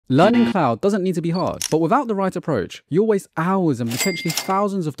Learning cloud doesn't need to be hard, but without the right approach, you'll waste hours and potentially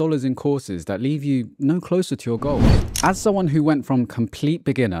thousands of dollars in courses that leave you no closer to your goals. As someone who went from complete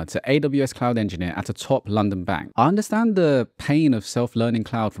beginner to AWS cloud engineer at a top London bank, I understand the pain of self-learning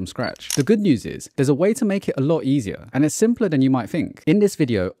cloud from scratch. The good news is, there's a way to make it a lot easier, and it's simpler than you might think. In this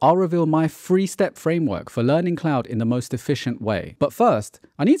video, I'll reveal my 3-step framework for learning cloud in the most efficient way. But first,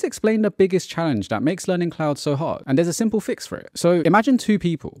 I need to explain the biggest challenge that makes learning cloud so hard, and there's a simple fix for it. So imagine two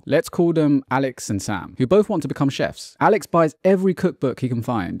people. Let's call them Alex and Sam, who both want to become chefs. Alex buys every cookbook he can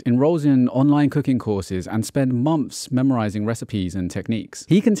find, enrolls in online cooking courses, and spends months memorizing recipes and techniques.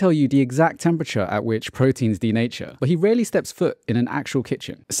 He can tell you the exact temperature at which proteins denature, but he rarely steps foot in an actual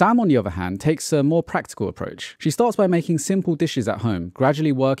kitchen. Sam, on the other hand, takes a more practical approach. She starts by making simple dishes at home,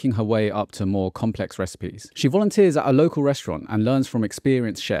 gradually working her way up to more complex recipes. She volunteers at a local restaurant and learns from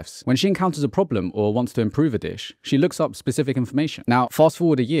experienced chefs. When she encounters a problem or wants to improve a dish, she looks up specific information. Now, fast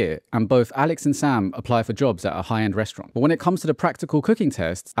forward a year, and both Alex and Sam apply for jobs at a high-end restaurant. But when it comes to the practical cooking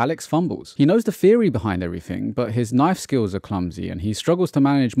tests, Alex fumbles. He knows the theory behind everything, but his knife skills are clumsy and he struggles to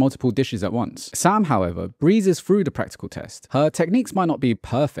manage multiple dishes at once. Sam, however, breezes through the practical test. Her techniques might not be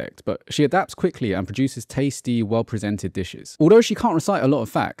perfect, but she adapts quickly and produces tasty, well-presented dishes. Although she can't recite a lot of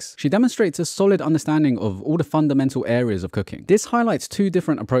facts, she demonstrates a solid understanding of all the fundamental areas of cooking. This highlights two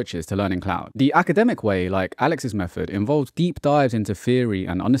different approaches to learning cloud. The academic way, like Alex's method, involves deep dives into theory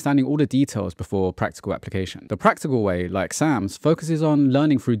and understanding all the details before practical application. The practical way, like Sam's, focuses on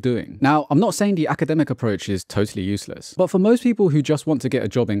learning through doing. Now, I'm not saying the academic approach is totally useless, but for most people who just want to get a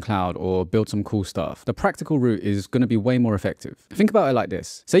job in cloud or build some cool stuff, the practical route is going to be way more effective. Think about it like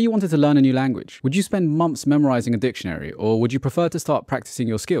this. Say you wanted to learn a new language. Would you spend months memorizing a dictionary, or would you prefer to start practicing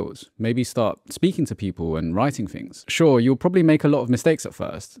your skills? Maybe start speaking to people and writing things. Sure, you'll probably make a lot of mistakes at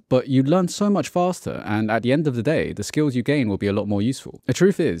first, but you'd learn so much faster, and at the end of the day, the skills you gain will be a lot more useful. The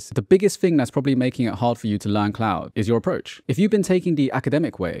truth is, the biggest thing that's probably making it hard for you to learn cloud is your approach. If you've been taking the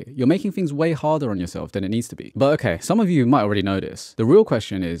academic way, you're making things way harder on yourself than it needs to be. But okay, some of you might already know this. The real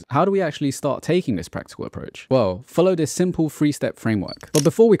question is, how do we actually start taking this practical approach? Well, follow this simple 3-step framework. But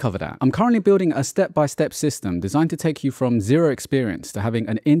before we cover that, I'm currently building a step-by-step system designed to take you from zero experience to having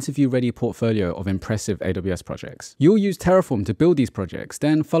an interview-ready portfolio of impressive AWS projects. You'll use Terraform to build these projects,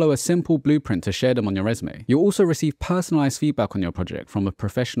 then follow a simple blueprint to share them on your resume. You'll also receive personalized feedback on your project from a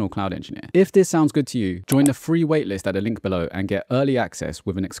professional cloud engineer. If this sounds good to you, join the free waitlist at the link below and get early access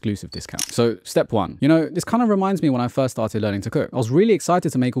with an exclusive discount. So step 1. You know, this kind of reminds me when I first started learning to cook. I was really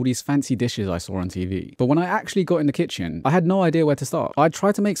excited to make all these fancy dishes I saw on TV. But when I actually got in the kitchen, I had no idea where to start. I'd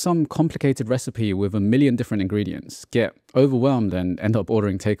try to make some complicated recipe with a million different ingredients, get overwhelmed and end up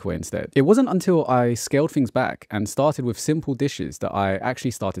ordering takeaway instead. It wasn't until I scaled things back and started with simple dishes that I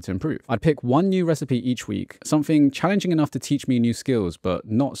actually started to improve. I'd pick one new recipe each week, something challenging enough to teach me new skills, but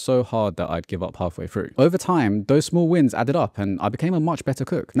not so hard that I'd give up halfway through. Over time, those small wins added up and I became a much better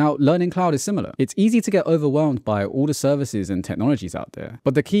cook. Now, learning cloud is similar. It's easy to get overwhelmed by all the services and technologies out there,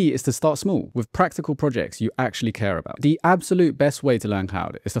 but the key is to start small with practical projects you actually care about. The absolute best way to learn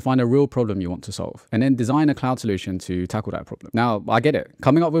cloud is to find a real problem you want to solve and then design a cloud solution to tackle that problem. Now, I get it.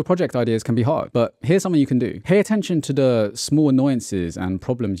 Coming up with project ideas can be hard, but here's something you can do. Pay attention to the small annoyances and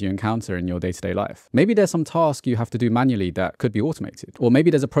problems you encounter in your day-to-day life. Maybe there's some task you have to do manually that could be automated, or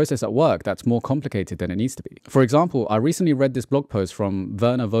maybe there's a process at work that's more complicated than it needs to be. For example, I recently read this blog post from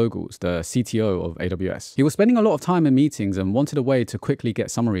Werner Vogels, the CTO of AWS. He was spending a lot of time in meetings and wanted a way to quickly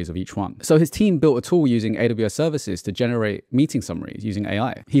get summaries of each one. So his team built a tool using AWS services to generate meeting summaries using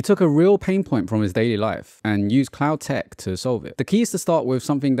AI. He took a real pain point from his daily life and used cloud tech to solve it. The key is to start with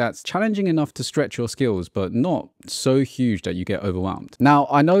something that's challenging enough to stretch your skills, but not so huge that you get overwhelmed. Now,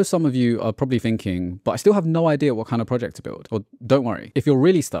 I know some of you are probably thinking, but I still have no idea what kind of project to build. Well, don't worry. If you're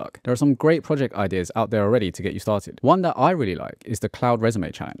really stuck, there are some great project ideas out there already to get you started. One that I really like is the Cloud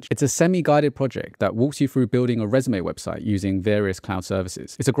Resume Challenge. It's a semi-guided project that walks you through building a resume website using various cloud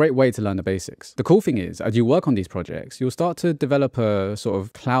services. It's a great way to learn the basics. The cool thing is, as you work on these projects, you'll start to develop a sort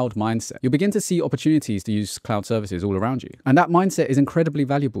of cloud mindset. You'll begin to see opportunities to use cloud services all around you. And that mindset is incredibly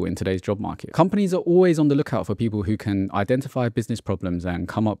valuable in today's job market. Companies are always on the lookout for people who can identify business problems and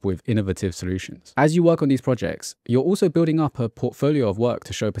come up with innovative solutions. As you work on these projects, you're also building up a portfolio of work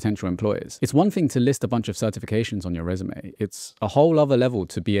to show potential employers. It's one thing to list a bunch of certifications on your resume. It's a whole other level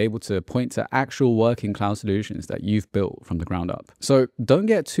to be able to point to actual working cloud solutions that you've built from the ground up. So don't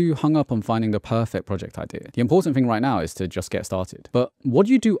get too hung up on finding the perfect project idea. The important thing right now is to just get started. But what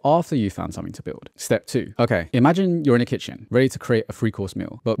do you do after you found something to build? Step 2. Okay, imagine you're in a kitchen, ready to create a 3-course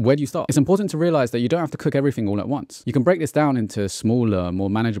meal. But where do you start? It's important to realize that you don't have to cook everything all at once. You can break this down into smaller, more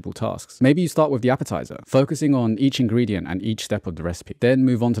manageable tasks. Maybe you start with the appetizer, focusing on each ingredient and each step of the recipe. Then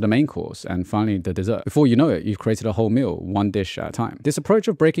move on to the main course and finally the dessert. Before you know it, you've created a whole meal, one dish at a time. This approach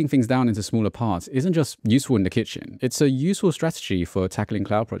of breaking things down into smaller parts isn't just useful in the kitchen. It's a useful strategy for tackling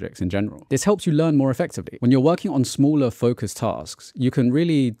cloud projects in general. This helps you learn more effectively. When you're working on smaller focused tasks, you can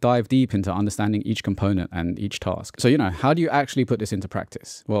really dive deep into understanding each component and each task. So, how do you actually put this into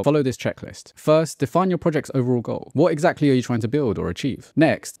practice? Well, follow this checklist. First, define your project's overall goal. What exactly are you trying to build or achieve?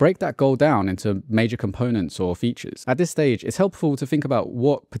 Next, break that goal down into major components or features. At this stage, it's helpful to think about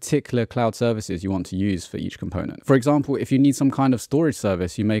what particular cloud services you want to use for each component. For example, if you need some kind of storage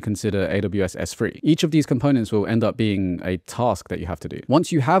service, you may consider AWS S3. Each of these components will end up being a task that you have to do.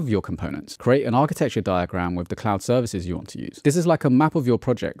 Once you have your components, create an architecture diagram with the cloud services you want to use. This is like a map of your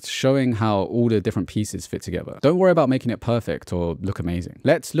project, showing how all the different pieces fit together. Don't worry about making it perfect or look amazing.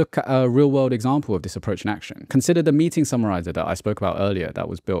 Let's look at a real-world example of this approach in action. Consider the meeting summarizer that I spoke about earlier that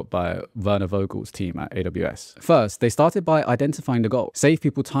was built by Werner Vogel's team at AWS. First, they started by identifying the goal. Save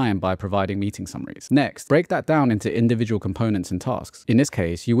people time by providing meeting summaries. Next, break that down into individual components and tasks. In this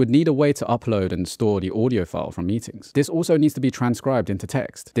case, you would need a way to upload and store the audio file from meetings. This also needs to be transcribed into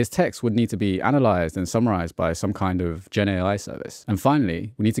text. This text would need to be analyzed and summarized by some kind of Gen AI service. And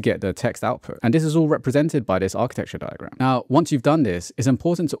finally, we need to get the text output. And this is all represented by this architecture diagram. Now, once you've done this, it's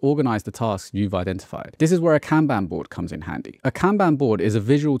important to organize the tasks you've identified. This is where a Kanban board comes in handy. A Kanban board is a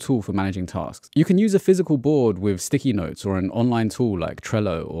visual tool for managing tasks. You can use a physical board with sticky notes or an online tool like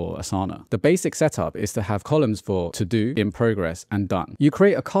Trello or Asana. The basic setup is to have columns for to do, in progress, and done. You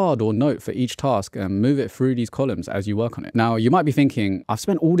create a card or note for each task and move it through these columns as you work on it. Now, you might be thinking, I've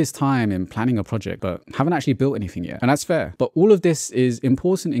spent all this time in planning a project, but haven't actually built anything yet. And that's fair. But all of this is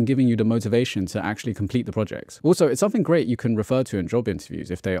important in giving you the motivation to actually complete the project. Also, it's something great you can refer to in job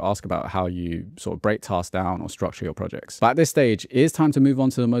interviews if they ask about how you sort of break tasks down or structure your projects. But at this stage, it is time to move on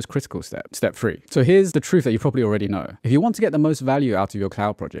to the most critical step, step 3. So here's the truth that you probably already know. If you want to get the most value out of your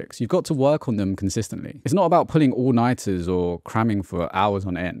cloud projects, you've got to work on them consistently. It's not about pulling all-nighters or cramming for hours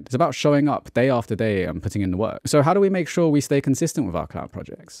on end. It's about showing up day after day and putting in the work. So how do we make sure we stay consistent with our cloud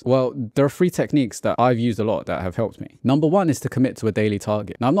projects? Well, there are 3 techniques that I've used a lot that have helped me. Number 1 is to commit to a daily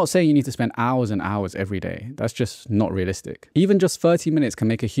target. Now, I'm not saying you need to spend hours and hours every day. That's just not realistic. Even just 30 minutes can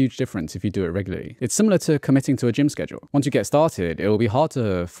make a huge difference if you do it regularly. It's similar to committing to a gym schedule. Once you get started, it will be hard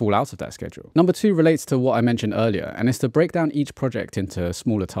to fall out of that schedule. Number 2 relates to what I mentioned earlier, and it's to break down each project into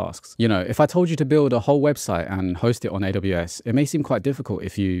smaller tasks. If I told you to build a whole website and host it on AWS, it may seem quite difficult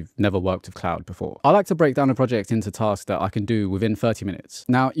if you've never worked with cloud before. I like to break down a project into tasks that I can do within 30 minutes.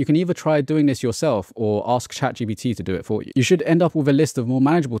 Now, you can either try doing this yourself or ask ChatGPT to do it for you. You should end up with a list of more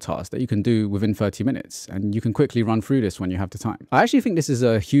manageable tasks that you can do within 30 minutes, and you can quickly run through this when you have the time. I actually think this is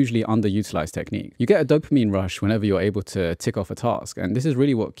a hugely underutilized technique. You get a dopamine rush whenever you're able to tick off a task, and this is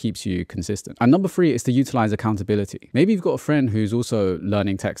really what keeps you consistent. And number 3 is to utilize accountability. Maybe you've got a friend who's also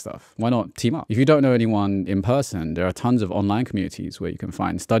learning tech stuff. Why not team up? If you don't know anyone in person, there are tons of online communities where you can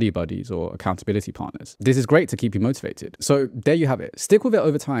find study buddies or accountability partners. This is great to keep you motivated. So there you have it. Stick with it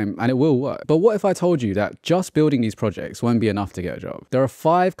over time and it will work. But what if I told you that just building these projects won't be enough to get a job? There are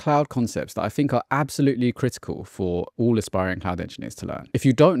 5 cloud concepts that I think are absolutely critical for all aspiring cloud engineers to learn. If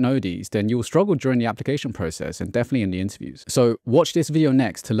you don't know these, then you'll struggle during the application process and definitely in the interviews. So watch this video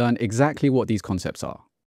next to learn exactly what these concepts are.